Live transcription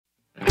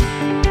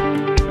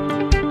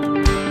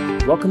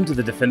welcome to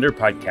the Defender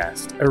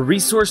Podcast, a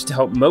resource to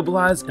help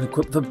mobilize and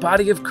equip the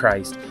body of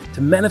Christ to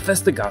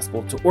manifest the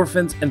gospel to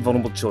orphans and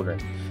vulnerable children.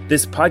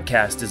 This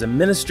podcast is a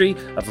ministry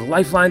of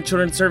Lifeline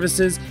Children's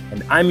Services,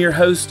 and I'm your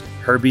host,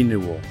 Herbie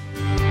Newell.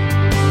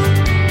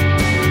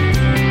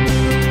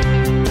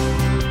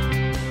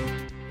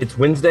 It's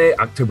Wednesday,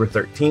 October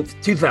 13th,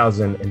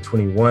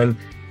 2021,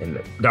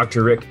 and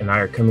Dr. Rick and I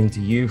are coming to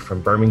you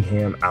from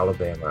Birmingham,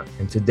 Alabama.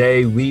 And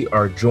today we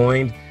are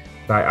joined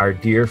by our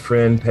dear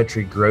friend,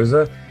 Petry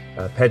Groza.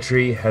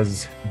 Petry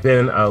has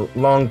been a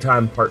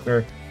longtime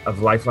partner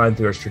of Lifeline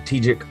through our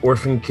strategic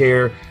orphan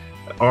care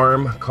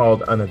arm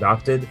called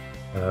Unadopted.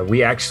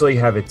 We actually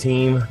have a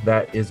team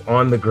that is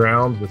on the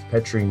ground with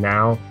Petry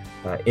now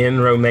in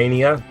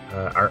Romania.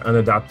 Our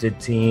Unadopted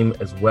team,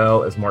 as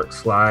well as Mark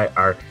Sly,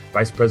 our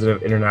Vice President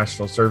of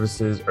International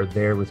Services, are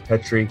there with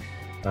Petry,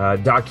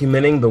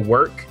 documenting the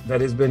work that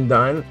has been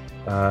done.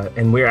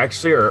 And we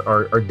actually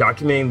are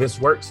documenting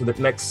this work so that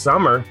next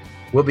summer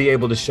we'll be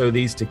able to show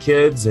these to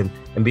kids and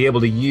be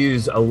able to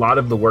use a lot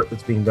of the work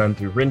that's being done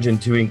through Ringen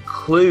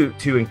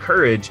to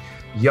encourage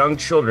young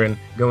children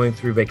going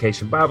through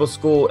Vacation Bible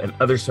School and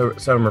other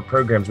summer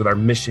programs with our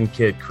Mission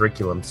Kid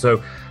curriculum.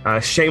 So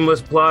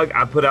shameless plug,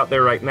 I put out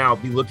there right now,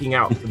 be looking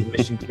out for the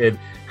Mission Kid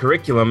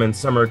curriculum in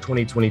summer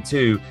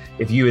 2022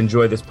 if you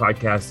enjoy this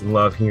podcast and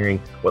love hearing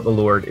what the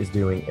Lord is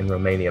doing in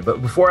Romania.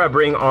 But before I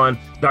bring on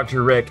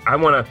Dr. Rick, I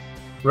want to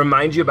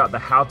remind you about the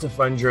How to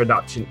Fund Your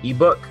Adoption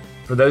ebook.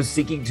 For those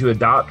seeking to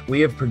adopt,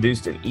 we have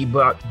produced an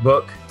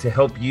ebook to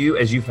help you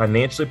as you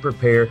financially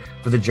prepare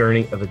for the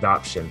journey of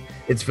adoption.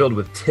 It's filled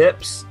with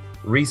tips,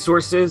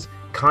 resources,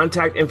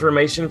 contact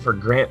information for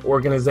grant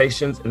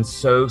organizations, and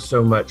so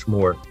much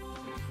more.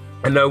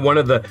 I know one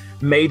of the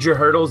major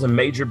hurdles and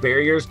major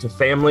barriers to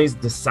families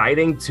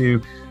deciding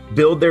to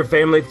build their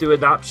family through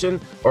adoption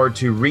or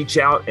to reach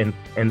out and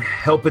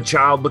help a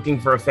child looking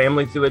for a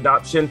family through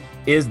adoption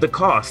is the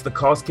cost. The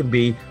cost can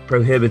be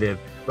prohibitive.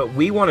 But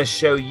we want to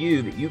show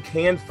you that you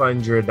can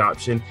fund your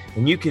adoption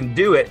and you can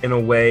do it in a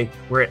way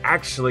where it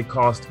actually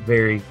costs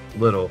very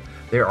little.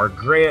 There are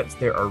grants,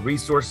 there are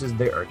resources,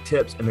 there are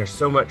tips, and there's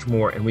so much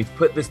more. And we've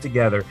put this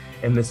together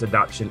in this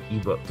adoption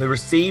ebook. To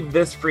receive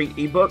this free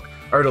ebook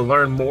or to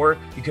learn more,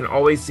 you can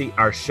always see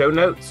our show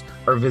notes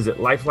or visit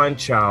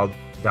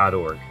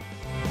lifelinechild.org.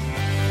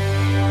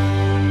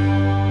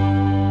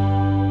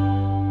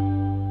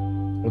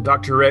 Well,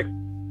 Dr. Rick,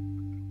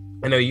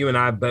 I know you and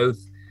I both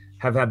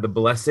have had the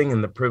blessing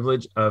and the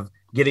privilege of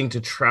getting to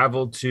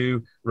travel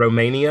to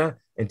Romania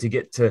and to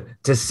get to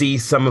see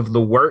some of the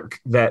work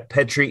that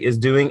Petry is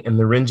doing in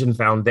the Ringen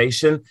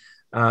Foundation.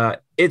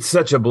 It's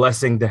such a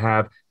blessing to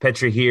have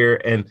Petry here.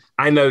 And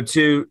I know,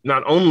 too,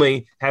 not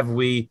only have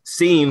we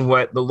seen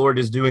what the Lord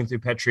is doing through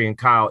Petry and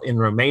Kyle in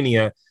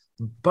Romania,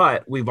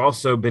 but we've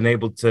also been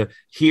able to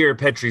hear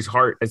Petry's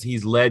heart as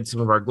he's led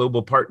some of our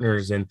global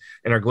partners and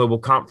our global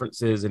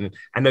conferences. And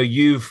I know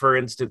you, for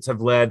instance, have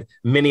led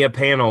many a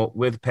panel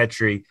with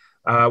Petry.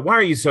 Why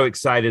are you so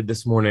excited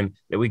this morning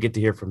that we get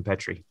to hear from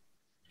Petry?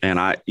 And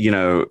I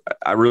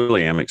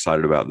really am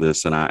excited about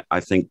this. And I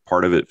think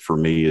part of it for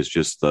me is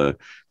just the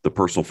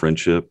personal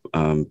friendship.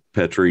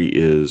 Petry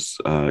is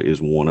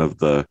one of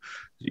the,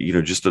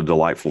 just a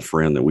delightful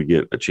friend that we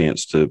get a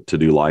chance to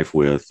do life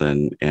with.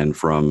 And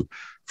from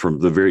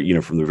the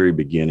very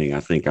beginning, I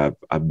think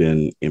I've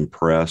been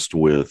impressed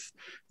with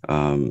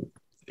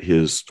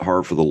his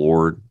heart for the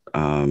Lord,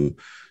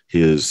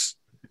 his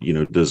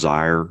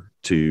desire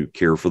to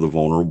care for the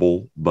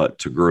vulnerable, but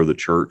to grow the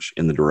church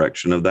in the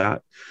direction of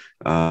that,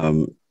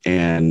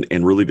 and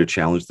really to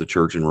challenge the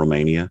church in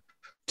Romania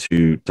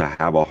to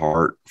have a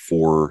heart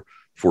for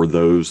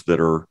those that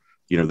are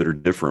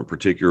different.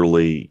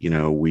 Particularly,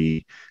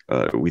 we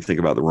think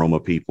about the Roma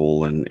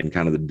people and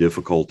kind of the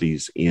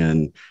difficulties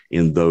in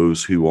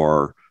those who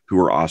are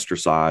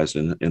ostracized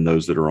and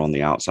those that are on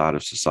the outside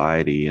of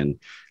society. And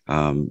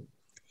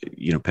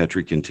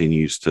Petry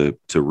continues to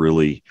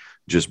really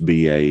just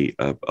be a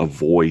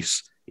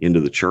voice into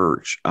the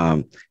church.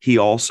 He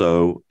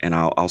also, and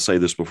I'll say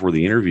this before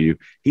the interview,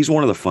 he's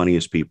one of the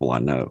funniest people I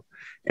know.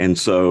 And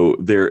so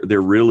there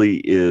really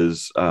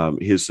is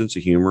his sense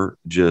of humor.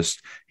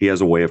 Just he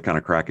has a way of kind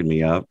of cracking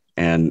me up,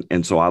 and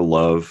so I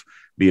love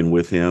being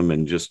with him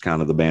and just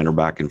kind of the banter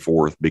back and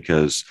forth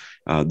because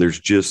there's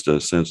just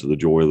a sense of the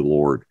joy of the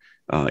Lord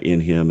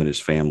in him and his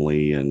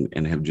family,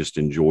 and have just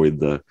enjoyed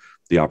the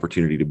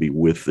opportunity to be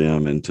with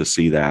them and to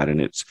see that.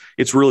 And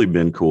it's really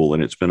been cool,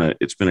 and it's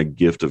been a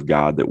gift of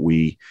God that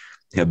we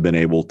have been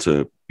able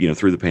to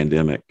through the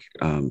pandemic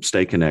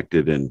stay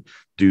connected and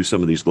do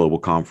some of these global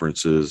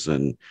conferences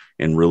and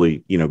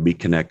really, be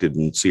connected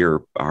and see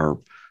our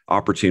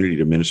opportunity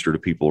to minister to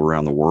people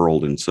around the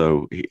world. And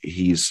so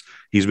he's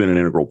been an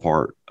integral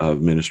part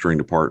of ministering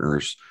to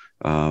partners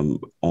on,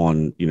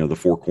 the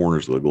four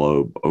corners of the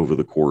globe over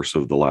the course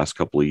of the last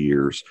couple of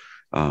years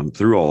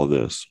through all of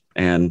this.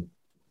 And,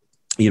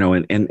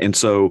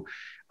 so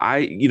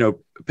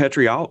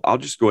Petry, I'll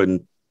just go ahead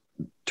and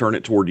turn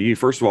it toward you.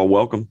 First of all,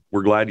 welcome.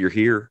 We're glad you're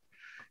here.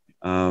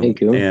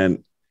 Thank you.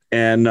 And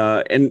And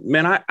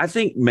man, I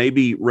think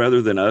maybe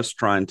rather than us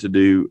trying to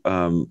do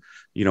a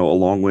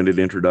long-winded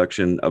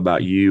introduction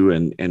about you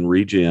and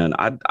Regen,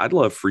 I'd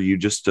love for you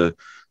just to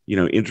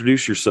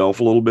introduce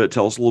yourself a little bit,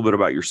 tell us a little bit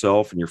about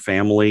yourself and your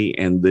family,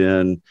 and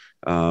then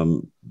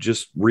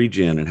just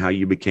Regen and how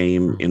you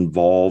became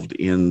involved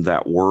in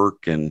that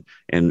work and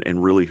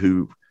really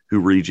who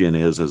Regen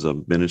is as a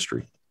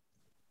ministry.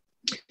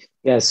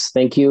 Yes,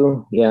 thank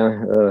you.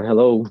 Yeah,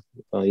 hello.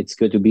 It's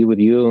good to be with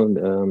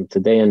you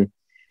today, and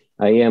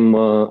I am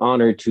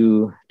honored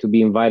to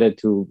be invited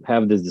to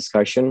have this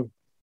discussion.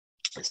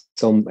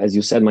 So, as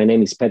you said, my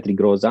name is Petry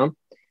Groza,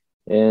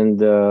 and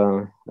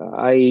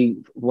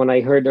when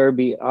I heard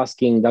Irby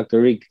asking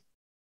Dr. Rick,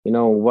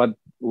 what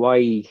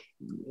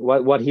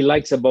he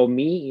likes about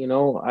me,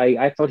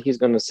 I thought he's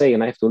going to say,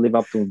 and I have to live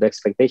up to the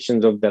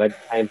expectations of that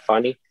I am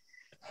funny.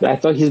 I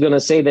thought he's going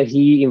to say that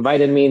he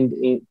invited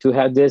me to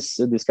have this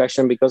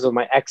discussion because of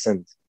my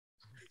accent,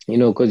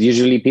 because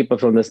usually people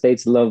from the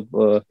States love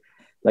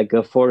like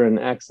a foreign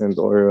accent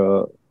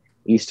or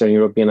Eastern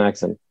European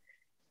accent.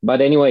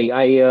 But anyway,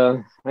 I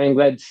am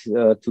glad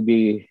to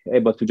be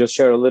able to just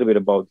share a little bit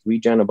about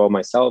Regen, about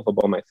myself,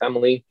 about my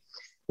family.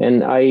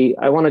 And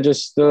I want to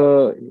just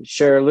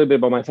share a little bit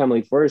about my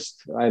family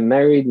first. I'm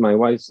married. My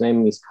wife's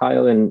name is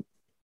Kyle, and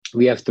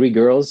we have 3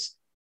 girls.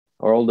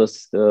 Our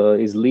oldest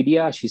is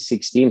Lydia. She's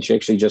 16. She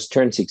actually just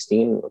turned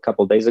 16 a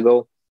couple of days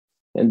ago.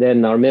 And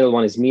then our middle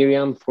one is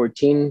Miriam,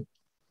 14.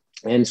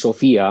 And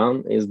Sophia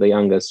is the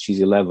youngest. She's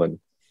 11.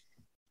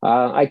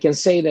 I can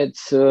say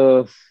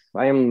that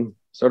I am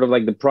sort of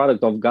like the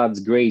product of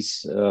God's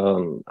grace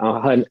in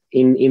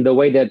the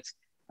way that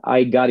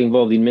I got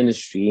involved in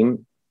ministry.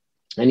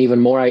 And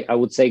even more, I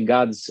would say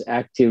God's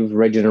active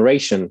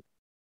regeneration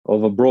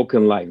of a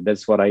broken life.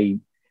 That's what I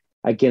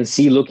can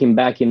see looking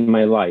back in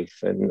my life.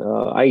 And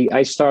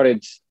I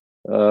started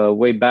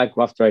way back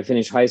after I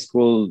finished high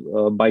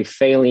school by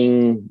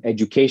failing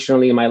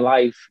educationally in my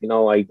life.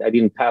 I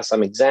didn't pass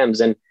some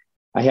exams, and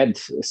I had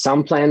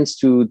some plans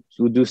to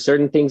do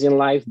certain things in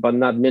life, but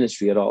not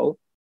ministry at all.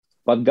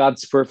 But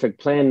God's perfect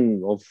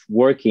plan of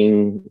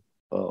working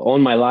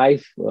on my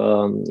life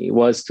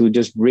was to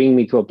just bring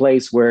me to a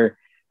place where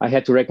I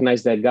had to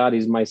recognize that God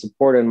is my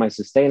supporter and my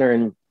sustainer,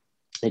 and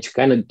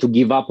to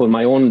give up on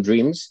my own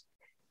dreams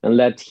and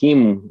let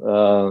Him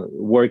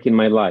work in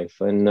my life.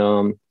 And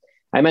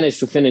I managed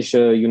to finish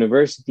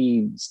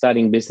university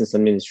studying business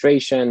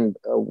administration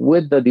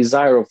with the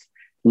desire of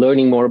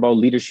learning more about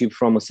leadership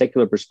from a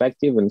secular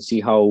perspective and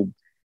see how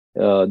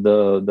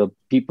the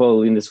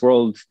people in this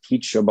world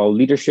teach about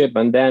leadership.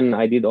 And then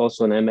I did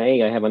also an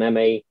MA. I have an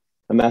MA,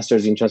 a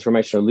master's in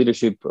transformational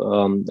leadership.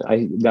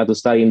 I got to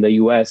study in the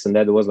US, and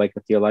that was like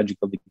a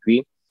theological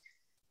degree.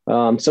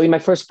 So in my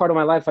first part of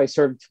my life, I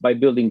served by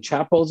building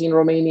chapels in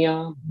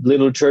Romania,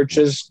 little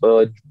churches,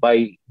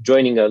 by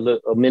joining a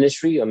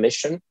ministry, a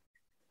mission,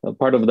 a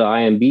part of the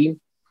IMB.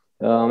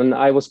 And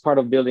I was part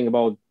of building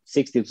about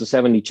 60 to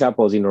 70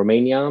 chapels in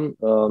Romania,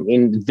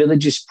 in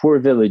villages, poor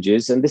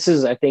villages. And this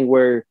is, I think,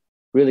 where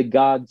really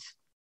God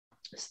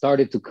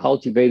started to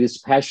cultivate this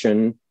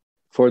passion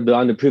for the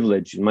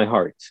underprivileged in my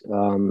heart.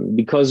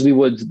 Because we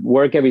would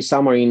work every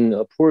summer in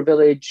a poor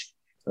village.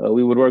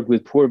 We would work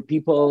with poor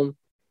people.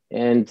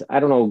 And I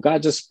don't know,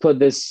 God just put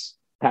this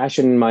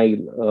passion in my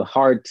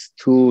heart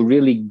to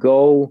really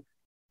go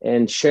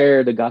and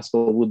share the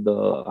gospel with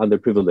the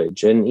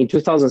underprivileged. And in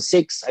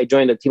 2006, I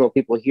joined a team of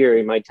people here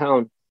in my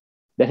town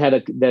that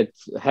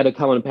had a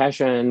common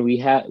passion, and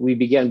we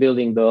began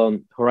building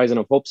the Horizon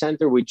of Hope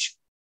Center, which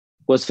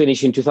was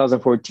finished in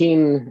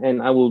 2014,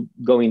 and I will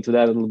go into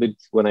that a little bit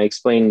when I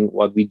explain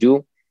what we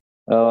do.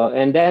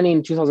 And then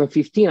in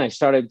 2015, I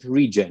started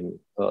Regen,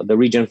 the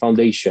Regen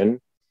Foundation,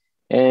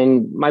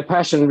 and my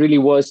passion really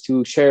was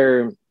to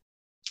share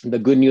the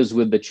good news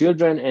with the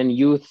children and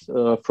youth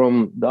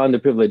from the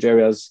underprivileged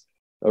areas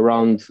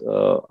around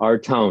our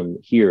town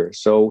here.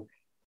 So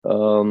I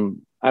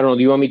don't know,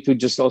 do you want me to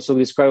just also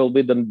describe a little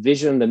bit the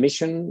vision, the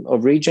mission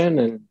of Regen?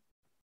 And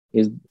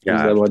is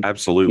that what?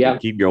 Absolutely. Yeah.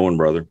 Keep going,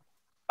 brother.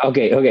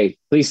 Okay.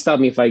 Please stop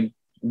me if I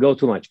go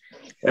too much.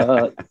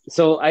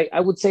 So I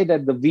would say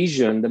that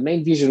the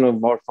main vision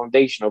of our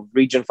foundation, of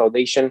Regen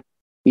Foundation,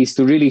 is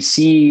to really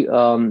see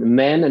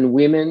men and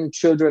women,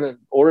 children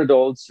or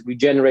adults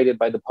regenerated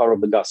by the power of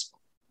the gospel.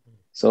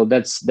 So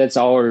that's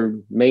our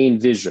main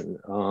vision.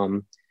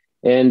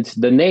 And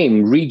the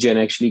name Regen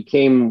actually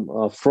came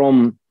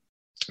from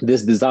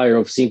this desire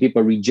of seeing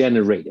people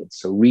regenerated.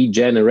 So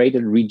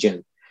regenerated,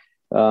 Regen.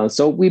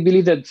 So we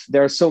believe that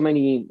there are so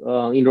many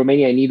in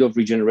Romania in need of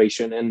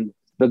regeneration, and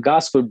the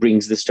gospel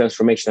brings this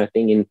transformation, I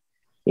think,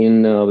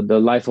 in the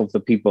life of the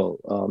people.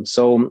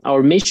 So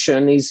our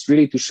mission is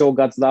really to show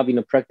God's love in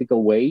a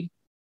practical way,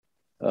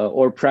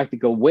 or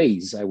practical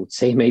ways, I would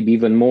say, maybe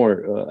even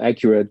more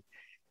accurate.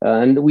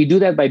 And we do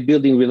that by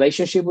building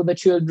relationship with the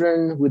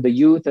children, with the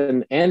youth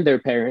and their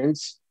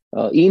parents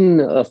in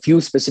a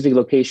few specific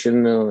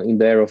locations in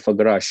the area of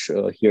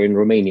Făgăraș here in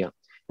Romania.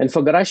 And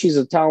Făgăraș is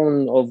a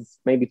town of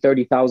maybe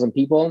 30,000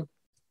 people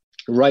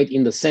right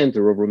in the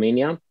center of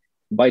Romania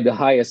by the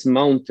highest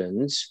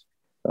mountains.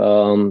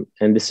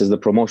 And this is the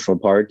promotional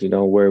part,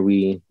 where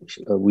we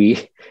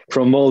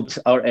promote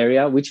our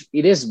area, which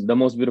it is the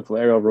most beautiful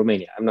area of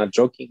Romania. I'm not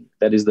joking.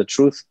 That is the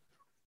truth.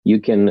 You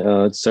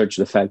can search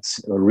the facts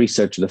or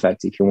research the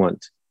facts if you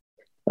want.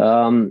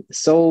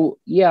 So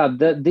yeah,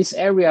 this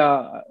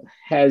area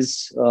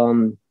has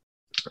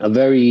a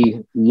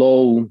very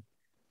low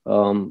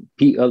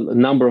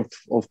number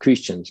of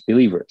Christians,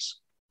 believers.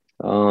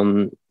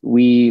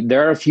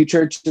 There are a few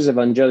churches,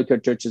 evangelical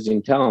churches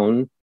in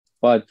town,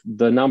 but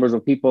the numbers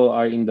of people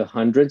are in the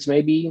hundreds,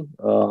 maybe.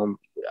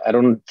 I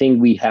don't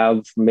think we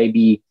have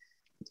maybe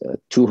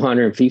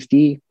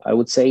 250, I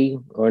would say,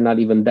 or not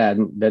even that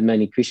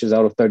many Christians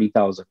out of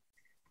 30,000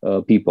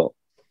 people.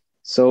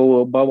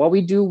 So, but what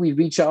we do, we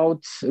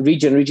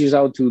region reaches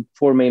out to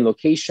 4 main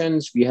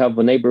locations. We have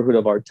a neighborhood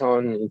of our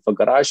town in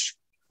Făgăraș,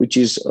 which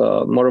is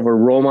more of a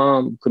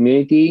Roma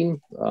community.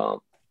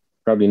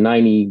 Probably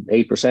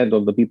 98%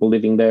 of the people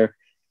living there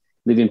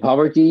live in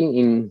poverty,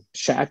 in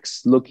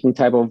shacks looking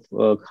type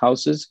of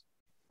houses.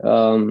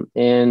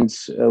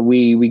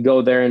 We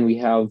go there and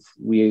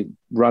we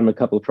run a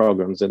couple of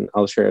programs, and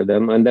I'll share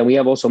them. And then we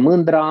have also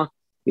Mândra.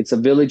 It's a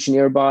village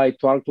nearby.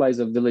 Toarcla is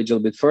a village a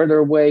little bit further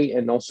away.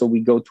 And also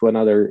we go to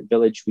another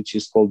village, which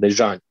is called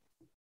Dejan.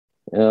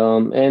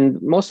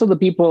 And most of the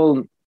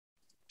people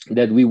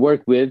that we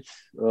work with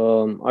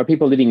are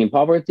people living in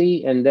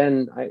poverty. And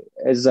then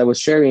as I was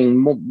sharing,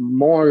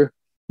 more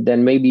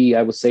than maybe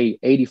I would say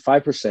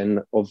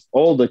 85% of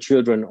all the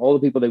children, all the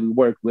people that we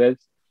work with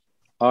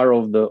are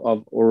of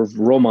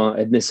Roma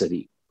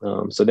ethnicity.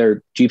 So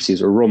they're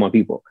gypsies or Roma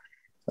people.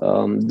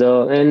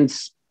 And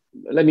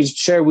let me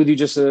share with you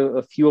just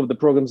a few of the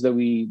programs that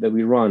we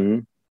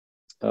run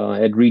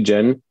at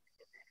Regen.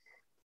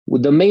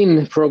 The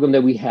main program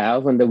that we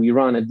have and that we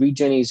run at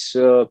Regen is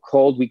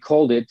we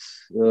called it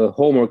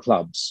Homework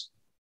Clubs,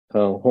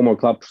 Homework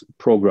Club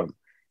program.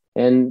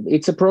 And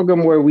it's a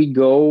program where we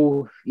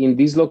go in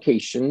these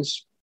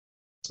locations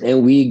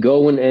and we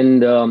go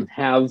and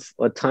have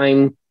a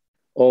time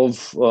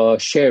of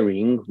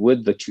sharing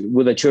with the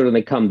children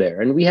that come there.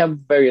 And we have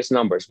various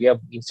numbers. We have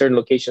in certain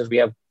locations, we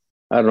have,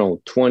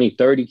 20,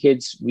 30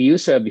 kids. We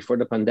used to have before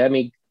the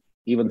pandemic,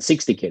 even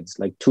 60 kids,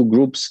 like 2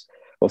 groups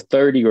of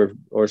 30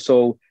 or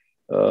so.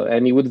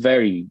 And it would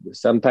vary.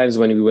 Sometimes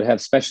when we would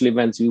have special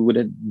events, we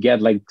would get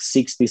like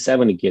 60,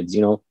 70 kids,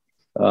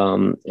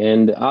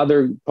 and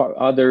other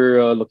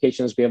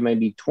locations, we have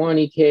maybe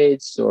 20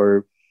 kids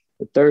or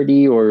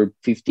 30 or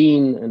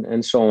 15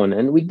 and so on.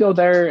 And we go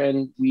there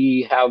and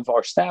we have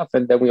our staff,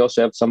 and then we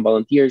also have some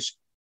volunteers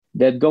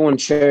that go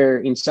and share.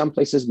 In some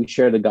places, we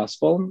share the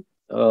gospel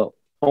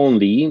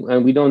only,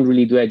 and we don't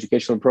really do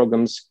educational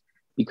programs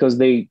because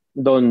they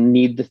don't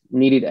need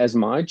it as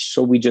much.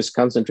 So we just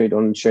concentrate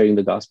on sharing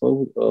the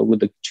gospel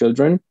with the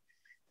children.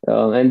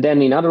 And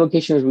then in other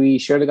locations, we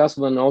share the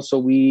gospel, and also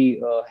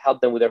we help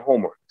them with their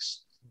homework.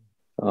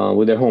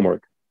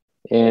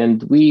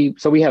 And we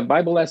have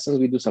Bible lessons,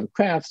 we do some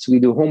crafts, we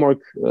do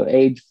homework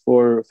aid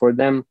for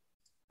them.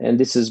 And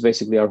this is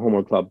basically our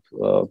Homework Club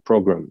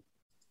program.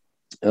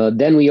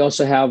 Then we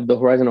also have the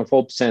Horizon of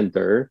Hope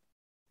Center.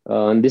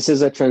 And this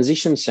is a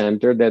transition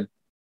center that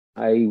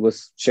I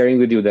was sharing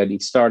with you that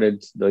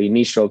the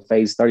initial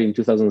phase started in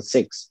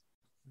 2006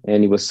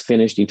 and it was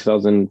finished in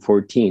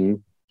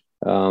 2014.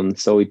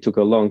 So it took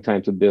a long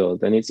time to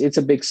build. And it's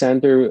a big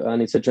center,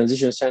 and it's a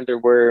transition center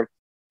where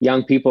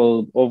young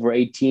people over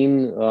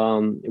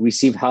 18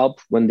 receive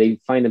help when they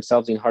find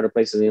themselves in harder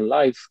places in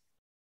life.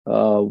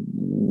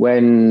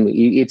 When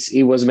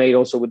it was made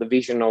also with the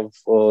vision of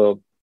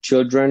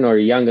children or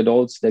young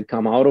adults that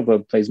come out of a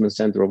placement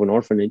center of an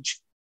orphanage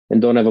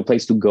and don't have a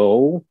place to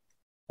go.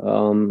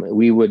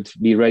 We would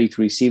be ready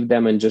to receive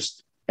them and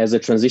just as a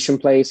transition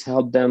place,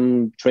 help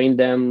them, train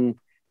them,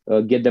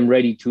 get them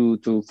ready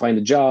to find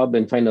a job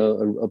and find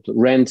a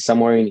rent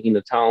somewhere in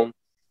the town.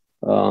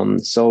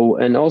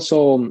 And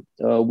also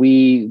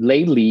we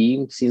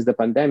lately, since the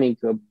pandemic,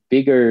 a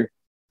bigger,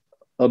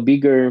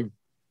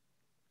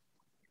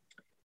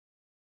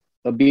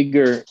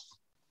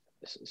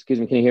 excuse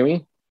me, can you hear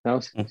me now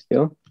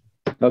still?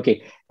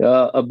 Okay.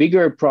 A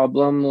bigger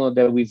problem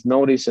that we've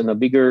noticed and a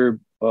bigger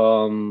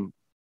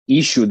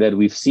issue that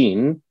we've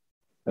seen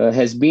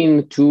has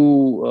been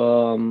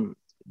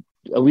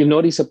we've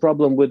noticed a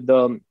problem with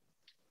the,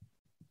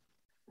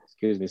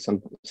 excuse me,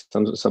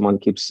 someone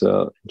keeps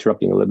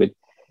interrupting a little bit,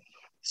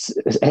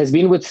 has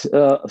been with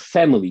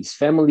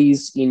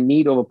families in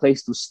need of a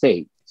place to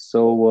stay.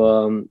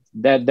 So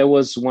that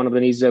was one of the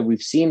needs that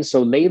we've seen.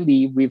 So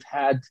lately we've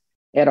had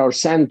at our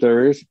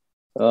centers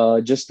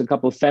just a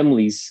couple of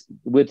families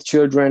with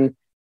children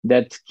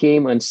that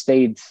came and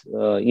stayed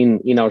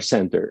in our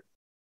center.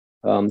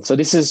 So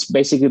this is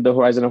basically the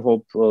Horizon of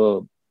Hope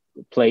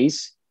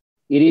place.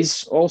 It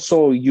is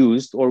also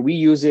used, or we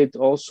use it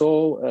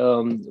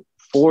also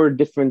for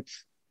different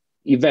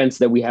events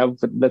that we have,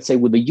 let's say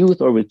with the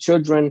youth or with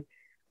children.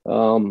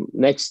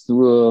 Next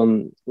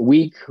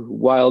week,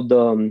 while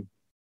the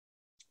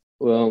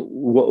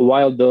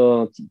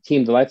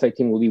team, the Lifelight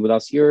team will be with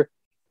us here,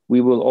 we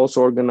will also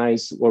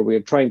organize, or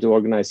we're trying to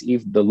organize,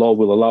 if the law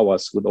will allow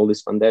us with all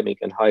this pandemic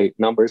and high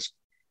numbers,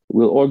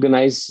 we'll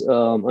organize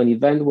an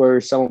event where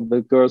some of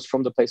the girls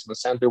from the placement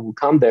center will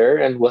come there,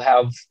 and we'll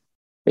have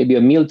maybe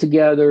a meal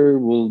together.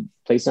 We'll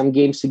play some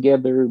games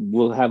together.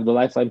 We'll have the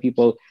Lifeline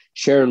people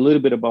share a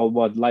little bit about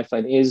what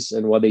Lifeline is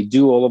and what they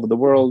do all over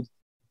the world,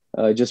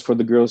 just for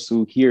the girls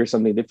to hear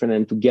something different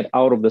and to get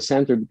out of the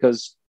center,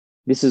 because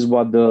this is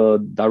what the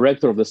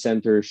director of the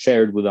center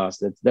shared with us.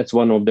 That's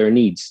one of their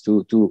needs,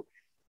 to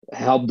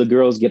help the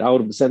girls get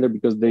out of the center,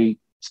 because they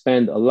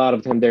spend a lot of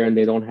time there and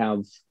they don't have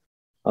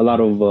a lot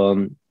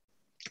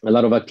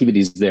of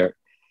activities there.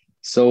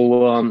 So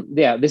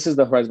this is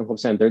the Horizon Hope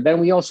Center. Then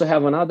we also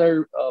have another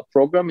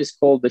program. It's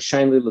called the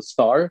Shine Little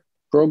Star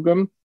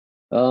program.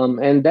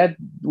 And that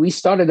we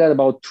started that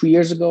about 2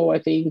 years ago, I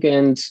think.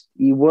 And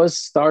it was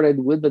started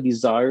with the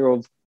desire of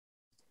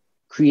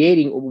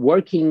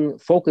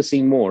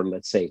focusing more,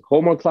 let's say.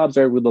 Homework clubs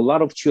are with a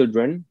lot of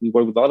children. We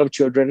work with a lot of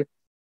children.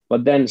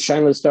 But then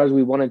Shine Little Stars,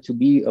 we wanted to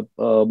be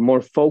a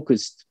more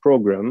focused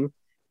program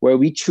where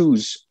we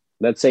choose,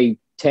 let's say,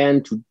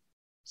 10 to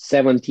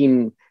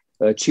 17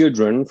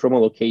 children from a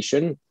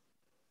location,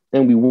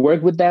 and we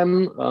work with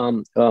them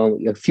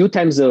a few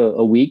times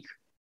a week,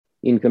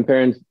 in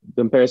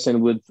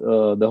comparison with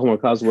the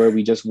homework class where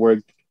we just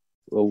work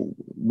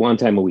one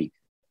time a week.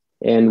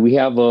 And we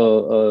have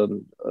a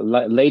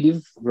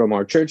lady from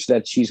our church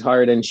that she's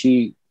hired, and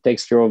she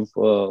takes care of.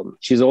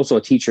 She's also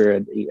a teacher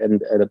at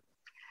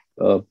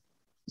a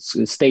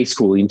state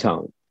school in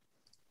town.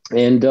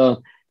 And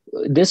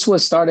this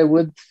was started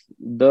with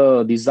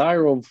the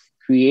desire of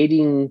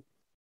creating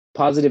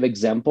positive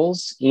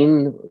examples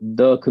in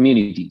the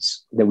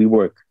communities that we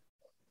work.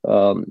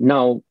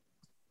 Now,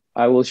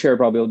 I will share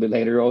probably a little bit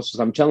later also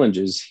some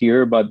challenges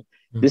here, but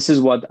this is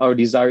what our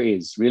desire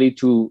is, really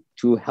to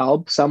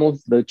help some of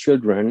the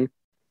children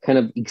kind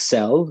of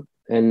excel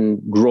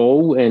and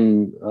grow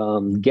and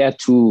get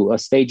to a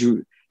stage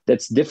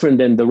that's different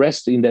than the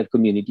rest in that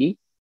community.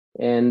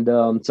 And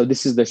so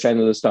this is the Shine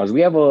Little Stars.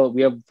 We have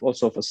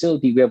also a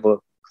facility. We have a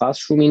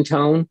classroom in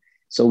town.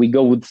 So we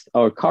go with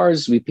our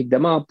cars, we pick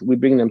them up, we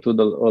bring them to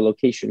the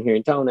location here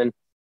in town, and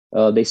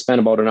they spend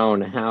about an hour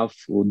and a half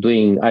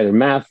doing either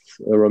math,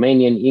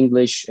 Romanian,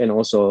 English, and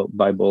also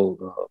Bible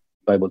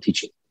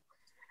teaching.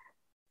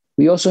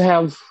 We also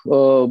have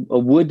a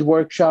wood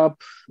workshop.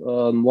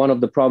 One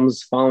of the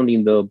problems found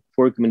in the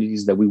poor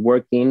communities that we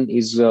work in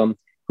is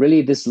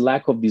really this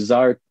lack of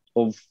desire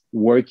of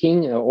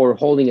working or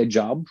holding a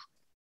job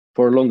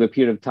for a longer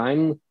period of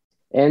time.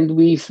 And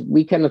we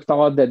kind of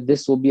thought that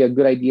this will be a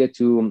good idea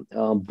to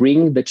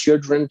bring the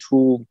children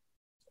to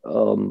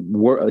a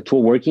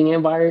working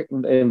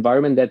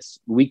environment that's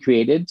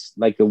recreated,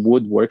 like a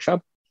wood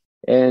workshop,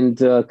 and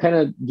kind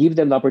of give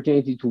them the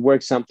opportunity to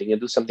work something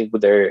and do something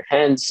with their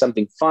hands,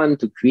 something fun,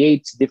 to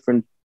create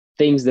different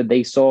things that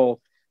they saw,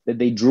 that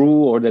they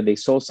drew, or that they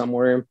saw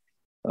somewhere.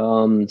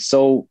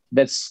 So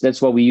that's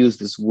what we use,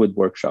 this wood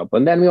workshop.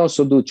 And then we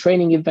also do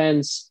training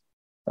events.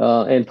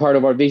 And part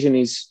of our vision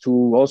is to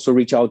also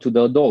reach out to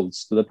the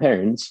adults, to the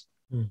parents,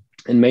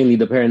 and mainly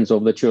the parents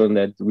of the children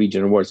that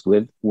Region works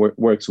with.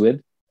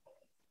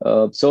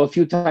 So a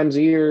few times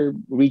a year,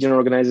 Region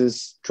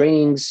organizes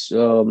trainings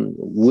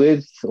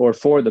with or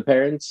for the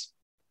parents,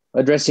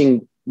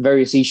 addressing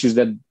various issues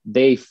that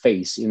they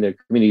face in their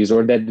communities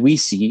or that we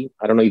see.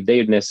 I don't know if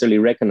they necessarily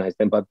recognize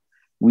them, but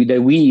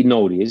that we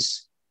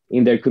notice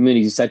in their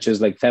communities, such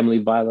as like family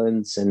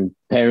violence and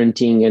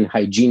parenting and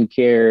hygiene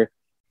care,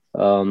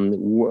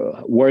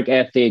 work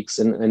ethics,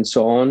 and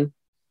so on.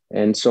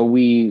 And so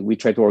we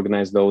try to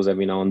organize those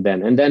every now and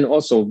then. And then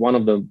also one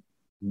of the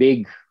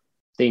big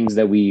things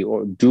that we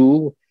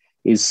do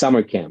is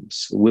summer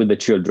camps with the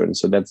children.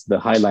 So that's the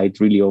highlight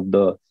really of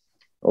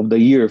the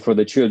year for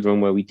the children,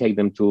 where we take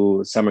them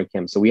to summer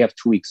camps. So we have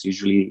 2 weeks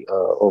usually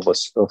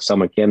of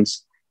summer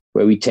camps,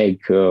 where we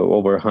take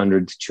over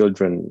 100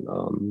 children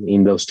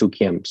in those 2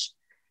 camps.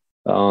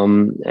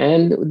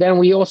 And then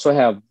we also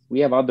have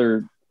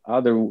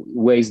other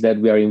ways that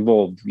we are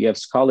involved. We have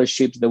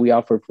scholarships that we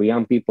offer for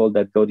young people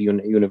that go to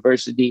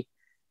university.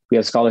 We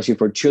have scholarship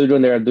for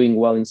children that are doing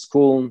well in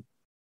school.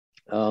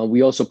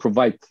 We also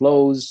provide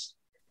clothes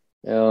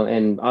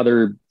and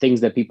other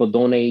things that people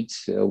donate.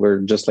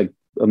 We're just like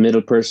a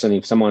middle person.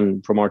 If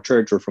someone from our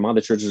church or from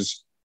other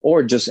churches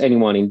or just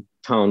anyone in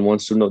town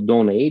wants to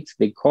donate,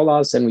 they call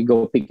us and we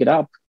go pick it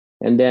up.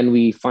 And then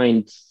we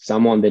find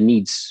someone that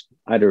needs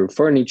either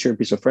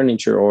piece of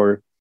furniture,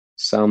 or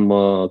some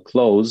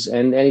clothes.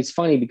 And it's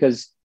funny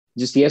because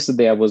just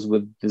yesterday I was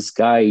with this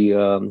guy,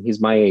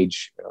 he's my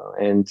age,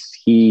 and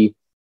he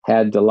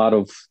had a lot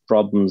of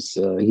problems.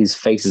 His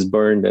face is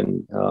burned,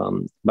 and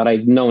but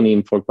I've known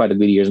him for quite a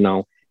few years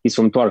now. He's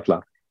from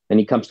Toarcla, and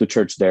he comes to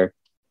church there.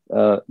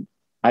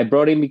 I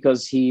brought him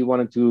because he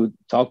wanted to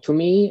talk to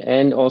me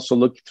and also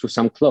look through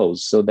some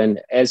clothes. So then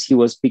as he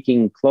was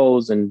picking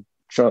clothes and,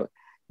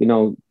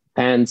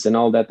 pants and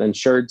all that and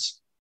shirts,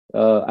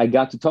 I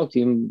got to talk to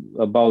him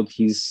about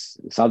his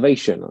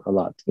salvation a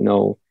lot,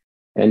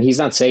 and he's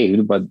not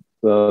saved, but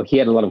he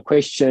had a lot of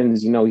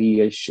questions.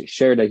 He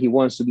shared that he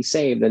wants to be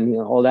saved and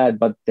all that,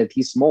 but that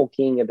he's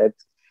smoking and that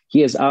he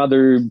has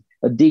other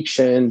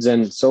addictions.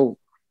 And so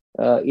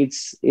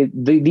these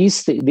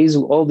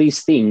all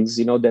these things,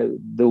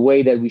 the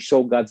way that we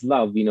show God's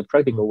love in a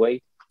practical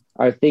way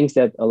are things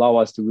that allow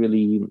us to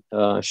really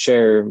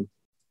share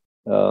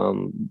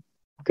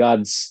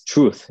God's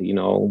truth,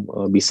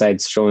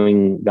 besides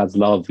showing God's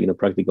love in a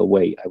practical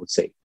way, I would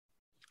say.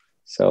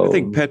 So I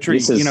think, Petry,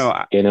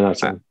 in a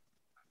nutshell.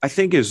 I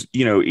think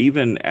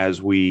even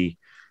as we,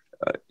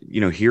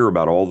 hear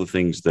about all the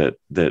things that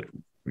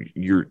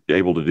you're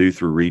able to do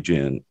through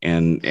Regen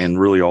and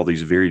really all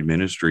these varied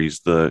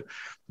ministries, the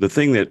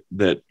thing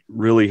that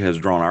really has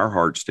drawn our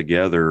hearts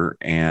together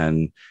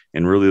and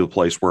really the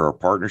place where our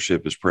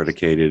partnership is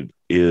predicated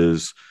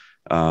is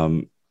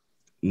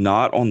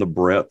not on the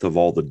breadth of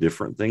all the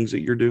different things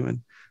that you're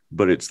doing,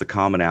 but it's the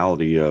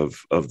commonality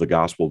of the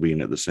gospel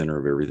being at the center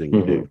of everything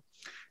you do.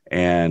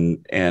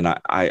 And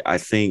I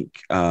think,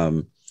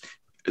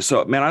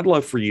 so, man, I'd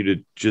love for you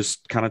to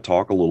just kind of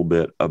talk a little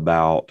bit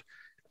about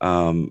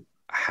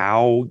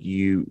how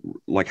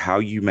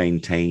you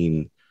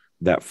maintain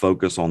that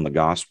focus on the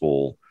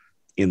gospel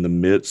in the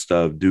midst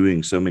of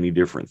doing so many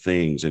different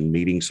things and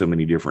meeting so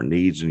many different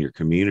needs in your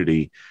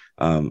community.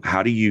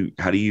 How do you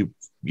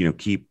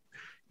keep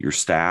your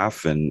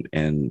staff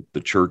and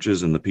the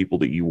churches and the people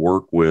that you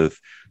work with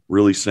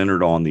really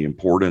centered on the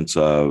importance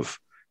of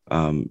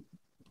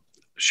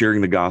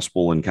sharing the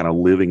gospel and kind of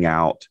living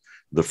out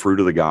the fruit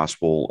of the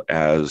gospel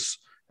as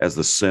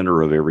the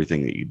center of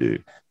everything that you do?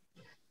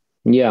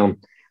 Yeah,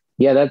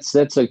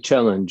 that's a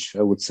challenge,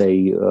 I would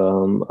say.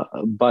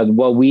 But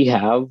what we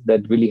have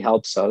that really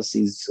helps us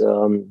is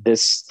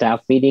this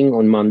staff meeting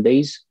on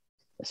Mondays.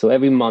 So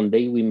every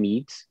Monday we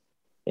meet.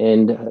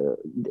 And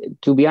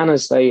to be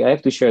honest, I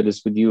have to share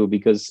this with you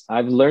because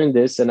I've learned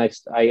this and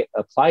I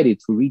applied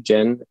it to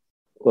Regen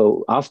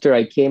after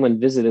I came and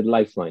visited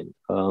Lifeline.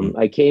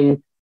 I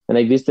came and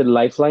I visited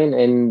Lifeline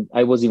and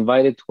I was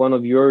invited to one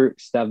of your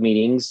staff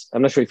meetings.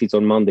 I'm not sure if it's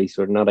on Mondays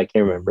or not. I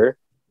can't remember.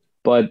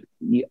 But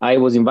I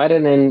was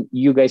invited and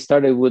you guys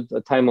started with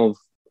a time of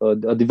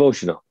a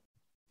devotional.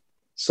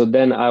 So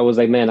then I was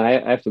like, man,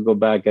 I have to go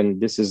back and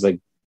this is like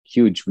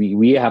huge.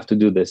 We have to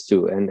do this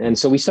too. And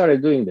so we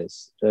started doing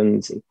this.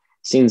 And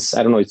since,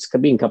 I don't know, it's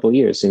been a couple of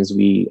years since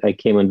I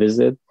came and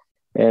visited.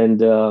 And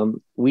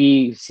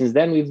since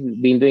then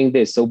we've been doing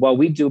this. So what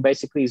we do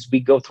basically is we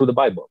go through the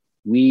Bible.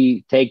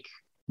 We take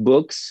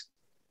books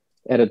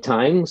at a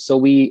time.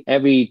 So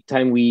every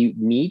time we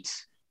meet,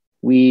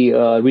 we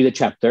read a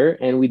chapter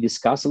and we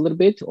discuss a little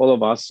bit, all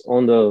of us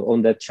on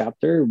that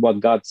chapter, what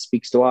God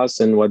speaks to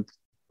us and what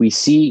we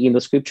see in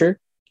the scripture.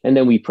 And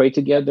then we pray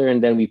together.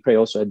 And then we pray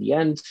also at the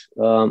end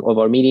of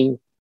our meeting.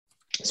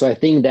 So I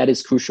think that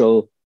is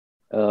crucial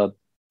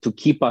to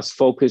keep us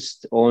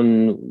focused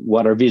on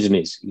what our vision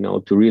is,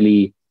 to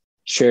really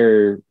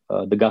share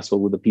the gospel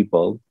with the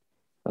people.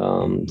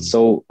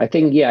 So I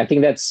think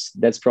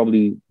that's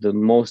probably the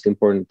most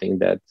important thing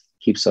that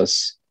keeps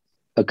us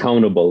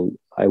accountable,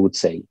 I would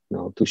say,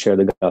 to share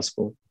the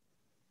gospel.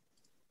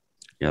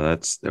 Yeah,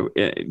 that's,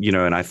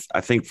 and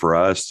I think for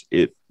us,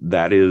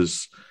 that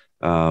is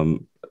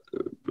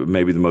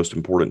maybe the most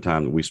important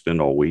time that we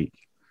spend all week.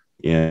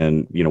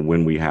 And,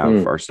 when we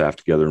have our staff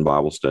together in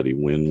Bible study,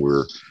 when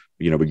we're,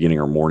 beginning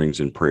our mornings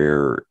in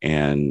prayer,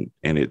 and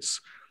it's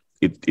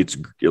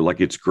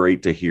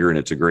great to hear. And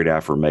it's a great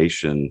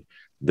affirmation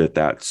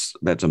that's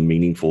a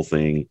meaningful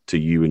thing to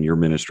you and your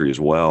ministry as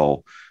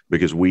well,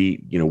 because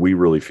we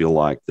really feel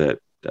like that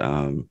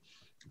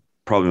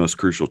probably the most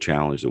crucial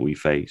challenge that we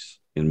face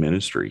in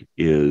ministry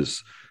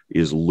is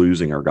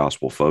losing our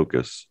gospel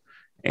focus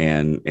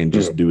and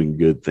just doing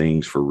good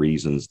things for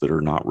reasons that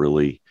are not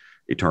really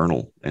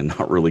eternal and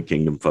not really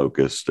kingdom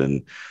focused.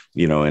 And,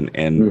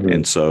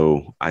 and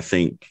so I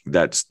think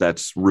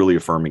that's really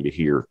affirming to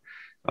hear.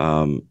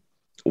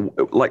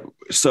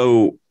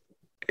 So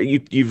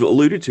you've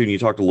alluded to, and you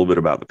talked a little bit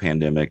about the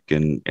pandemic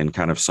and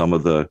kind of some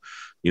of the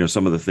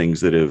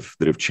things that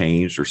have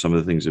changed or some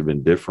of the things that have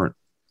been different.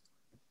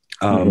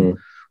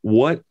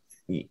 What,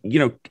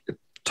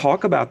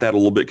 talk about that a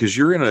little bit, because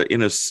you're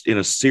in a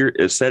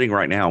setting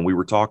right now. And we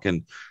were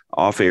talking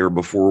off air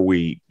before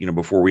we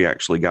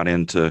actually got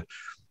into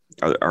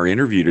our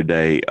interview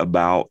today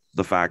about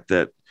the fact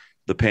that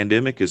the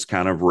pandemic is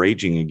kind of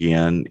raging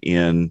again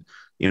in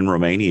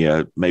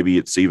Romania. Maybe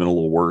it's even a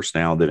little worse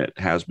now than it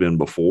has been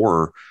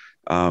before.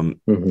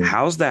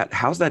 How's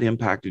that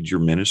impacted your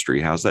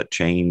ministry? How's that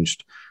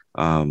changed,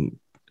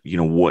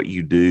 what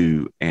you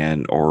do,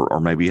 or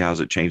maybe how's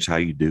it changed how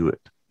you do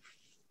it?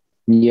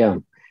 Yeah.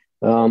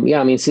 I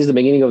mean, since the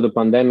beginning of the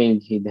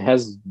pandemic,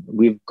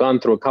 we've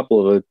gone through a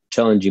couple of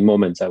challenging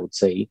moments, I would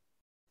say.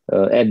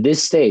 At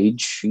this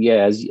stage,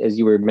 as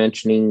you were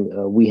mentioning,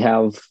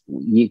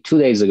 2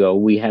 days ago,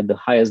 we had the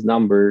highest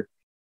number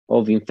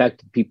of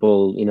infected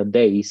people in a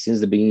day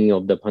since the beginning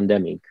of the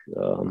pandemic.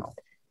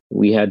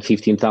 We had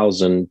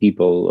 15,000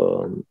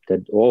 people,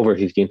 over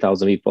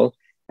 15,000 people.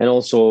 And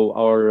also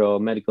our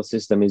medical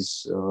system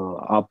is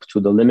up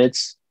to the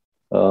limits.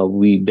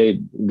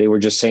 They were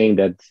just saying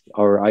that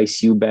our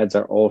ICU beds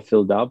are all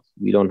filled up.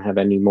 We don't have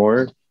any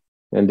more,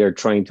 and they're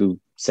trying to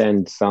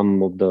send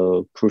some of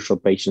the crucial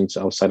patients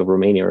outside of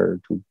Romania or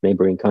to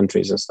neighboring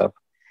countries and stuff.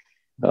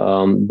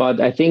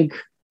 But I think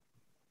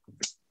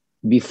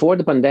before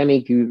the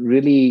pandemic,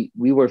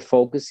 we were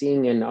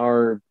focusing, and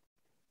our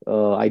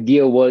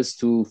idea was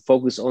to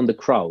focus on the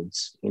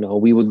crowds.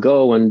 We would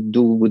go and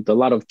do with a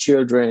lot of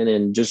children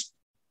and just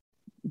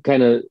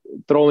kind of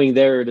throwing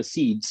there the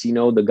seeds,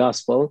 the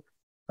gospel.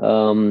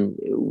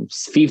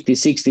 50,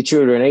 60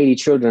 children, 80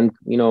 children,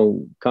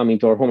 coming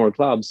to our homework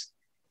clubs.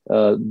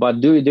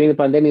 But during the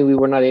pandemic, we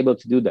were not able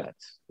to do that.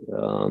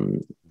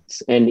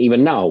 And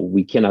even now,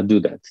 we cannot do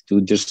that, to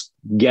just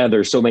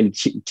gather so many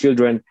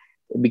children,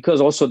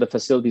 because also the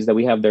facilities that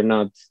we have,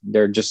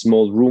 they're just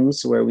small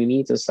rooms where we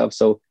meet and stuff.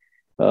 So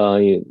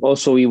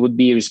also it would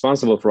be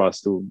responsible for us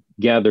to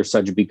gather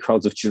such big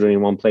crowds of children in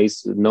one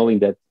place, knowing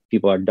that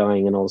people are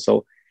dying. And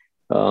also,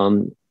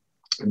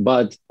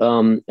 but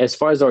as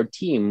far as our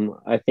team,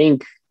 I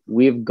think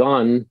we've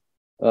gone,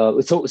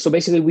 so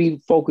basically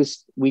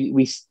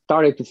we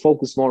started to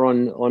focus more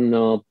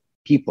on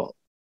people,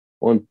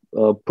 on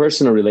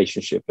personal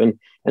relationship. And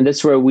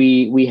that's where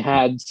we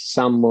had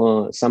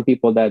some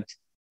people that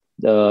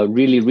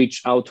really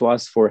reached out to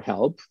us for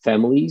help,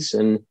 families,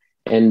 and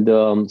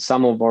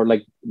some of our,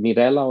 like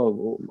Mirela,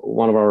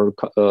 one of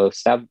our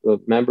staff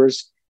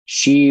members,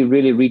 she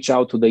really reached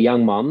out to the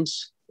young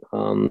moms,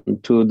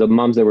 to the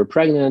moms that were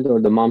pregnant, or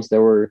the moms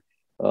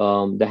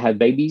that had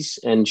babies,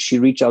 and she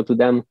reached out to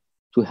them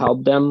to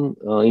help them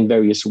in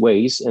various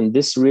ways. And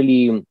this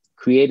really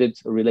created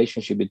a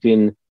relationship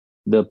between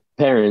the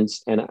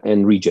parents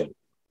and region.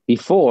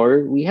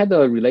 Before, we had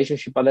a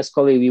relationship, but let's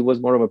call it was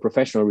more of a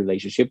professional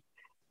relationship,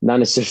 not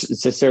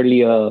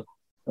necessarily a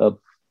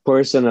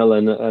personal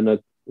and a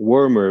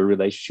warmer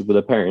relationship with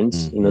the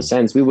parents. In a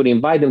sense, we would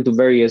invite them to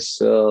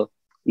various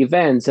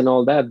events and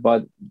all that,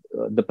 but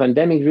the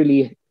pandemic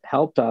really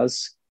helped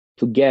us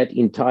to get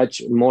in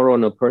touch more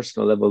on a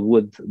personal level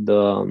with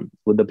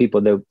the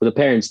people, with the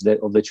parents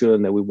of the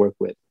children that we work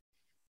with.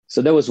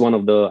 So that was one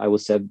of the, I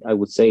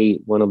would say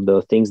one of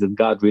the things that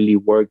God really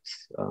worked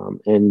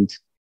and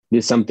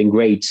did something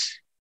great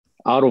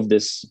out of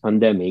this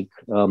pandemic.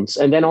 And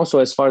then also,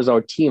 as far as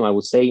our team, I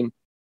would say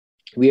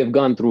we have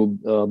gone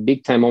through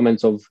big time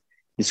moments of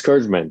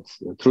discouragement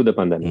through the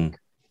pandemic,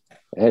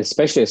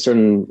 especially at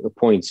certain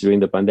points during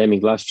the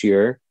pandemic last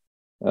year.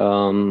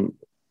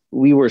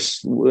 We were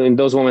in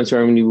those moments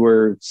when we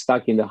were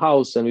stuck in the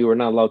house and we were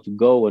not allowed to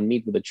go and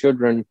meet with the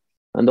children.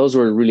 And those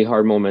were really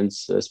hard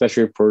moments,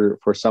 especially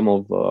for some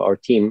of our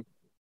team.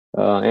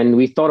 And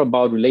we thought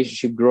about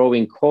relationship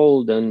growing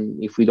cold.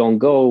 And if we don't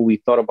go, we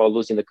thought about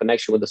losing the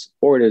connection with the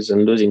supporters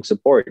and losing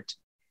support.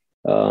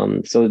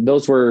 So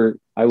those were,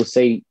 I would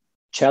say,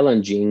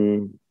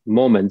 challenging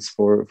moments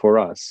for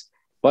us.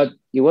 But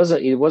it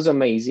was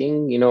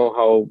amazing,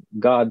 how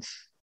God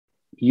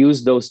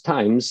used those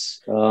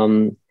times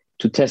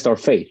to test our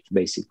faith,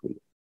 basically.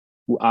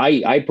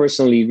 I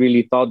personally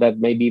really thought that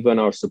maybe even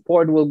our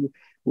support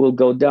will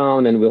go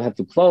down and we'll have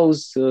to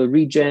close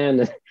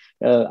regen.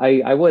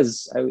 I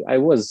was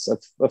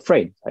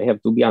afraid. I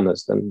have to be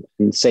honest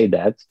and say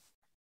that.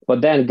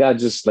 But then God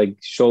just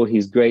showed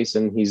His grace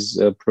and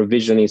His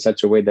provision in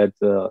such a way that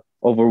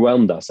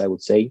overwhelmed us, I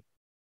would say.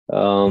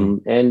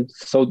 And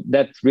so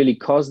that really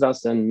caused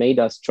us and made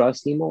us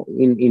trust Him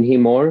in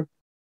Him more.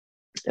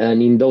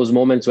 And in those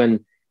moments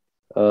when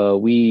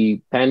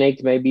we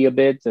panicked maybe a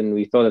bit and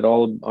we thought that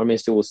all our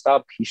ministry will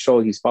stop, He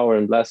showed His power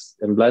and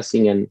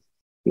blessing, and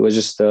it was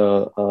just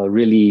a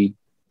really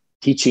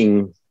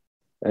teaching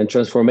and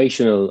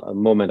transformational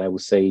moment, I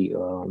would say,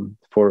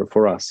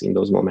 for us in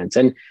those moments.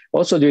 And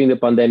also during the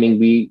pandemic,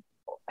 we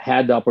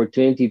had the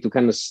opportunity to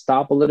kind of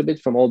stop a little bit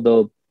from all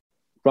the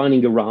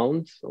running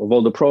around of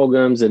all the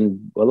programs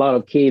and a lot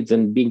of kids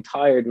and being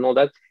tired and all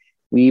that.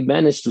 We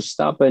managed to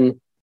stop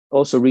and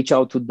also reach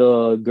out to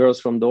the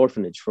girls from the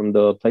orphanage, from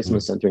the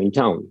placement center in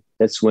town.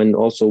 That's when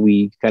also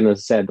we kind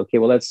of said, okay,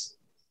 well, let's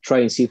try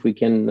and see if we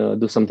can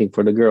do something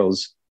for the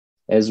girls,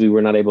 as we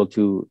were not able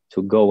to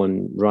go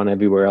and run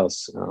everywhere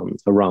else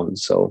around.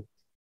 So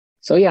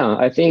yeah,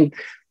 I think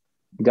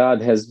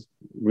God has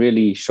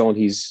really shown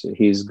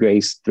his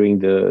grace during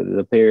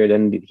the period,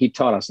 and He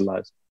taught us a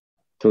lot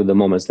through the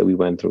moments that we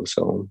went through.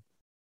 So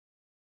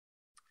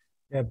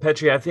yeah,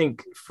 Petry, I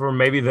think for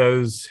maybe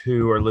those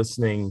who are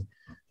listening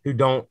who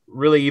don't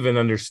really even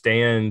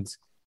understand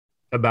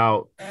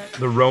about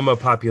the Roma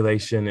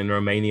population in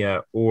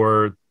Romania,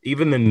 or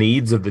even the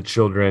needs of the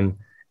children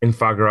in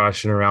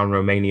Făgăraș and around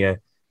Romania,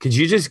 could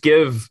you just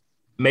give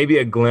maybe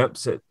a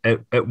glimpse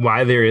at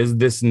why there is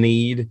this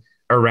need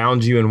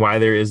around you and why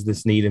there is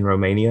this need in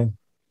Romania?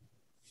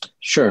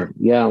 Sure.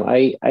 Yeah,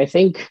 I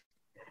think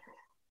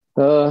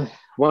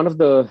one of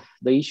the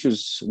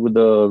issues with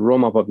the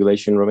Roma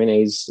population in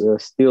Romania is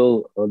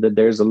still that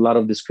there's a lot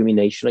of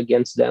discrimination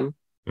against them.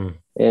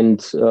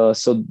 And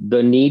so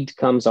the need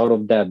comes out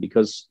of that,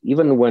 because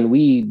even when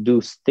we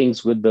do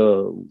things with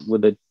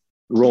the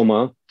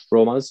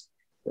Romas,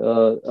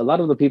 a lot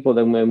of the people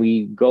that when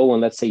we go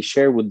and let's say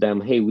share with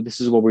them, hey, this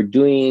is what we're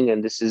doing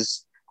and this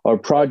is our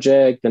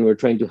project, and we're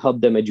trying to help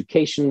them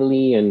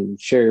educationally and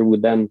share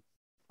with them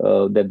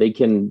that they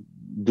can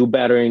do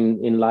better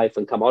in life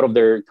and come out of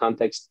their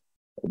context,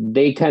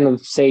 they kind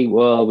of say,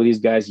 well, with these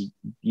guys,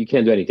 you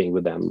can't do anything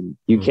with them.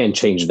 You can't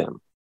change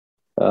them.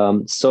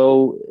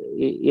 So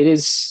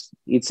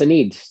it's a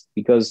need,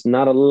 because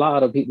not a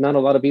lot of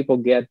people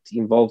get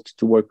involved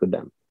to work with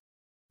them.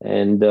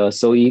 And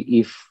so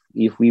if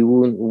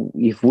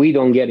we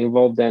don't get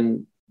involved,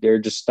 then they're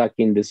just stuck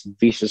in this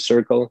vicious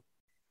circle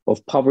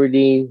of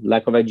poverty,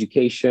 lack of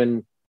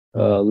education,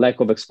 lack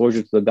of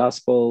exposure to the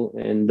gospel.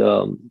 And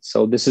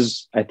so this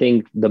is, I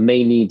think, the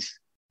main need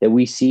that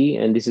we see.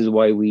 And this is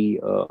why we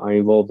are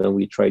involved, and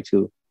we try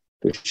to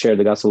share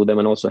the gospel with them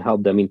and also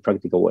help them in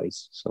practical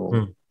ways.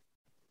 So,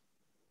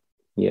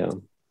 yeah.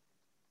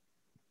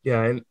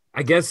 Yeah. And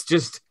I guess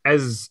just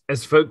as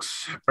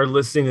folks are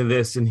listening to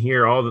this and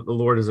hear all that the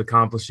Lord is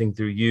accomplishing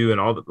through you and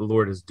all that the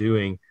Lord is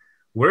doing,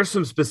 what are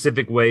some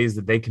specific ways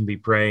that they can be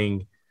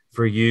praying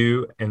for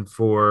you and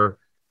for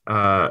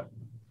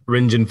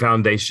Ringen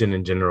Foundation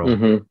in general?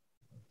 Mm-hmm.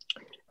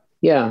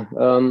 Yeah,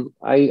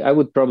 I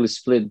would probably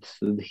split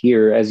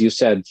here, as you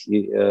said,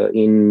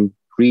 in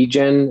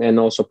region and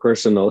also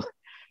personal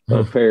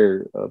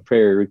prayer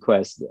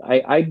requests.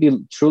 I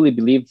truly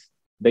believe,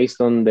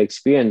 based on the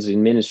experience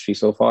in ministry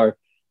so far,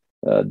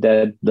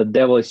 that the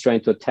devil is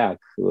trying to attack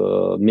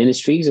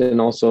ministries,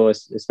 and also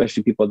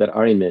especially people that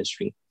are in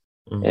ministry.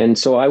 And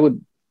so I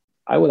would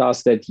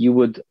ask that you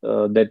would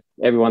that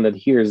everyone that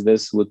hears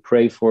this would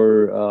pray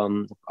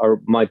for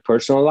my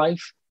personal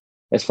life,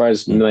 as far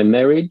as my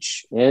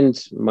marriage and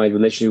my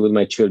relationship with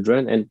my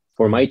children, and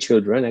for my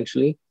children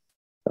actually,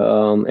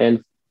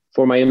 and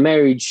for my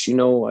marriage.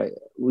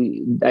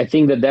 I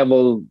think the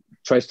devil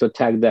tries to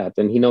attack that,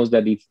 and he knows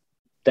that if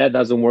that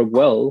doesn't work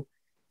well,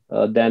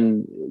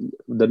 then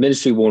the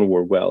ministry won't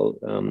work well.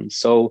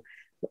 So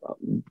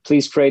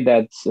please pray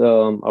that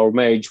our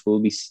marriage will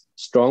be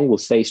strong, will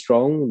stay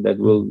strong, that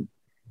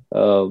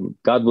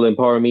God will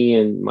empower me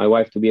and my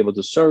wife to be able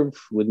to serve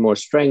with more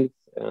strength,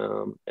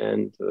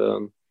 and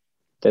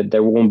that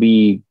there won't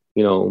be,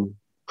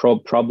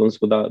 problems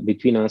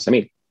between us. I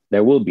mean,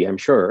 there will be, I'm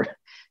sure,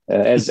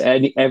 as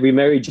every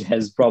marriage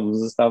has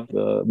problems and stuff,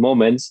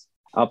 moments,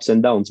 ups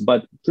and downs.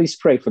 But please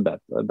pray for that.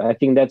 I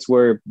think that's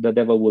where the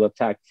devil will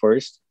attack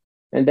first.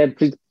 And then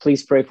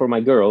please pray for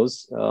my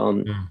girls,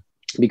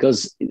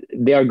 because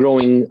they are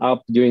growing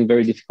up during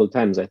very difficult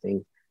times, I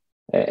think.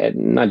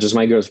 And not just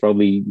my girls,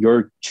 probably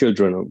your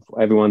children,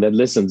 everyone that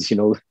listens,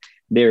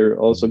 they're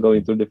also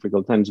going through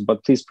difficult times.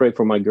 But please pray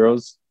for my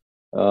girls.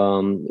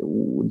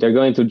 They're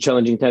going through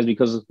challenging times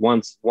because of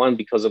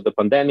the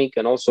pandemic,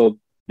 and also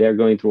they're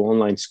going through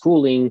online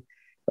schooling,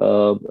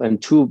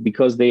 and two,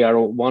 because they are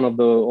one of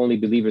the only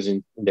believers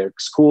in their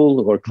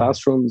school or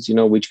classrooms,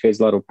 which creates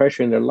a lot of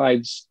pressure in their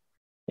lives.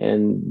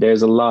 And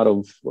there's a lot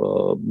of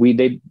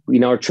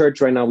in our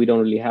church right now, we don't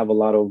really have a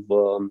lot of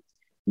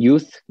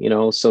youth,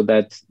 so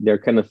that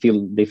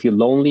they feel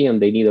lonely, and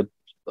they need a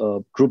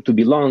group to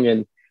belong,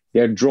 and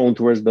they're drawn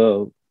towards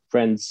the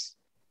friends.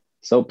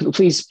 So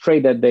please pray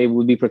that they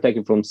will be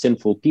protected from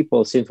sinful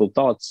people, sinful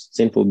thoughts,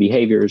 sinful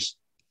behaviors.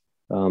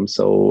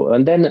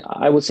 And then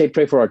I would say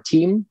pray for our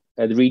team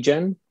at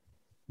Regen,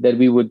 that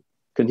we would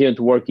continue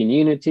to work in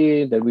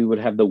unity, that we would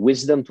have the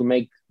wisdom to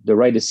make the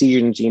right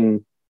decisions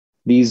in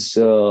these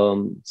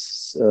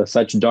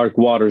such dark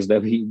waters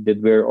that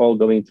we're all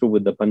going through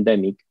with the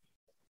pandemic.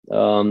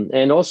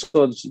 And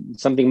also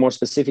something more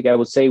specific, I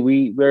would say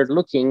we're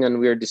looking and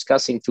we're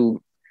discussing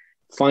to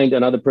find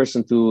another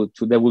person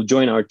that will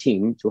join our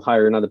team, to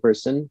hire another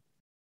person.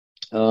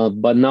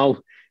 But now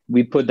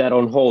we put that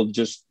on hold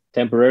just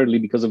temporarily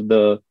because of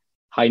the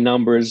high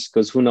numbers,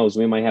 because who knows,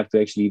 we might have to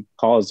actually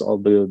pause all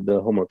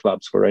the homework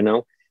clubs for right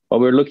now.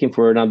 But we're looking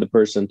for another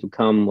person to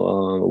come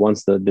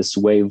once this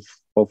wave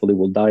hopefully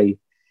will die.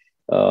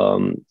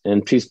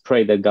 And please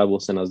pray that God will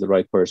send us the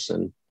right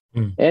person.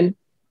 And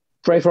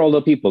pray for all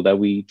the people that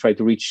we try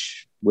to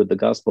reach with the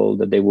gospel,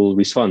 that they will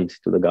respond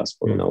to the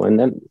gospel, And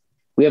then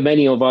we have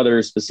many of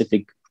other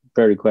specific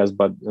prayer requests,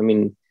 but I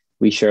mean,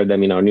 we share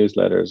them in our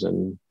newsletters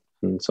and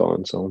so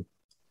on. So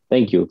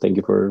thank you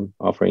for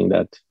offering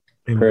that.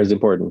 Amen. Prayer is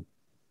important.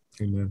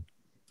 Amen.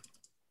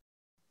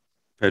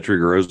 Petry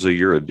Groza,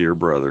 you're a dear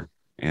brother,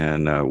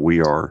 and we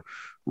are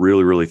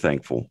really, really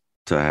thankful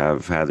to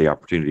have had the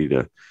opportunity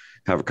to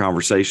have a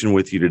conversation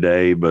with you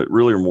today, but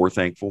really are more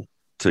thankful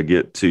to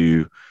get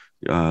to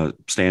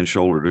stand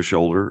shoulder to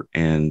shoulder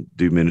and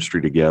do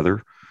ministry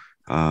together.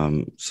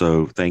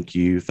 So thank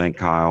you. Thank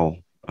Kyle,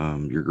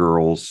 your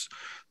girls,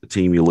 the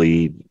team you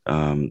lead.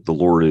 The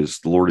Lord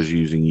is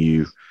using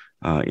you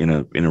in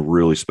a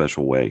really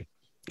special way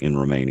in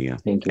Romania.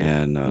 Thank you.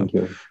 And Thank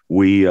you.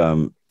 We,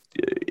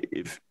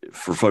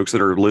 for folks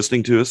that are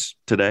listening to us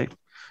today,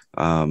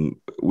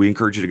 we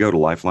encourage you to go to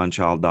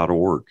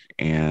lifelinechild.org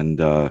and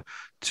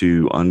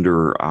to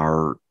under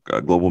our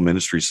global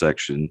ministry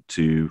section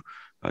to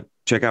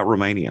check out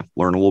Romania,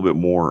 learn a little bit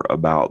more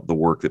about the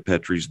work that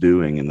Petry's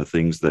doing and the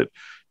things that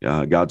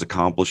God's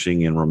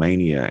accomplishing in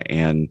Romania.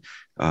 And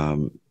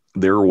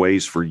there are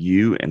ways for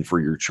you and for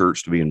your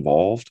church to be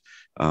involved.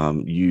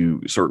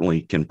 You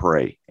certainly can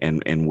pray,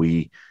 and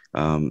we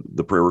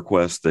the prayer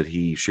requests that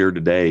he shared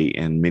today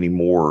and many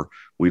more,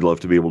 we'd love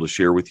to be able to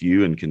share with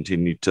you and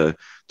continue to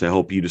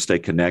help you to stay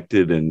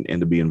connected and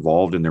to be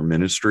involved in their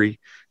ministry.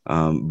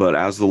 But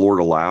as the Lord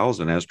allows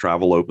and as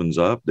travel opens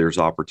up, there's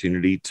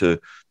opportunity to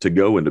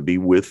go and to be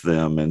with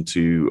them and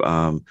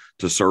to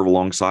serve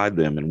alongside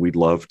them. And we'd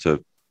love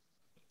to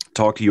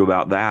talk to you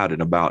about that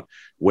and about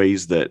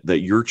ways that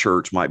your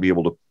church might be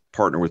able to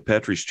partner with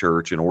Petry's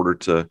church in order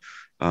to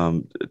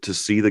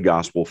see the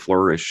gospel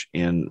flourish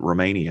in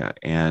Romania.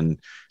 And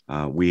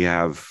we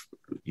have,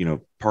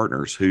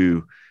 partners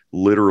who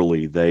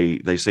literally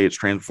they say it's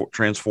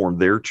transformed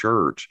their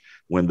church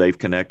when they've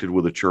connected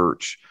with a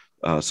church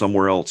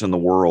somewhere else in the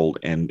world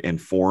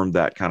and formed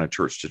that kind of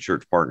church to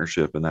church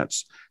partnership. And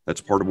that's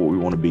part of what we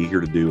want to be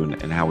here to do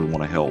and how we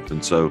want to help.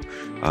 And so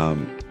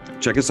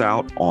check us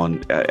out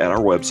at our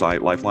website,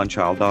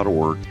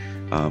 lifelinechild.org.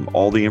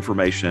 All the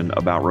information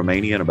about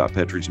Romania and about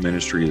Petry's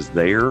ministry is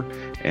there,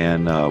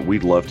 and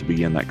we'd love to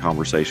be in that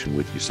conversation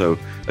with you. So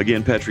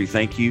again, Petry,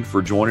 thank you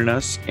for joining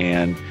us,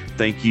 and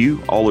thank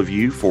you, all of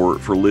you,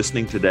 for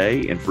listening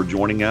today and for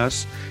joining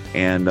us.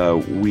 And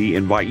we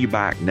invite you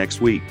back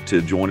next week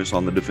to join us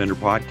on the Defender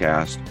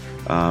podcast,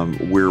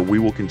 where we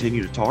will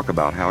continue to talk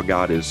about how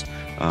God is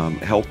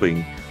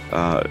helping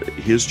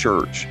his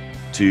church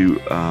to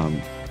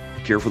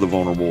care for the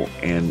vulnerable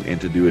and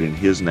to do it in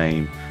his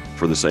name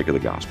for the sake of the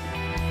gospel.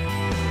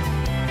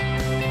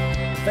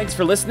 Thanks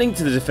for listening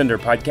to the Defender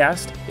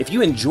Podcast. If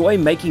you enjoy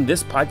making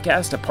this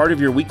podcast a part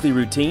of your weekly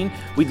routine,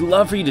 we'd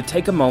love for you to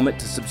take a moment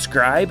to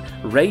subscribe,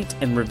 rate,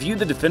 and review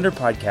the Defender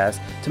Podcast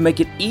to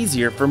make it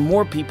easier for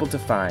more people to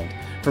find.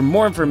 For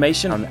more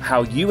information on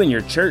how you and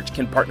your church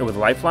can partner with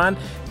Lifeline,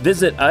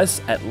 visit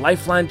us at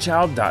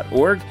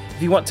lifelinechild.org.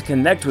 If you want to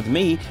connect with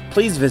me,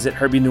 please visit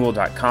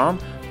herbienewell.com.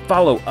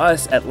 Follow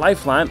us at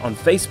Lifeline on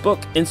Facebook,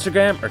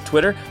 Instagram, or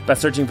Twitter by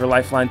searching for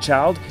Lifeline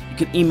Child. You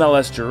can email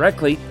us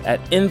directly at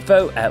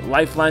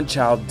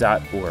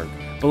info@lifelinechild.org.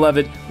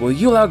 Beloved, will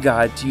you allow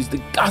God to use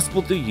the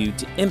gospel through you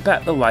to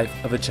impact the life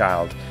of a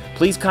child?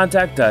 Please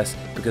contact us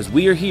because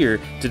we are here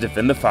to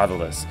defend the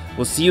fatherless.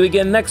 We'll see you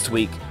again next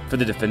week for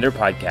the Defender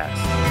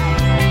Podcast.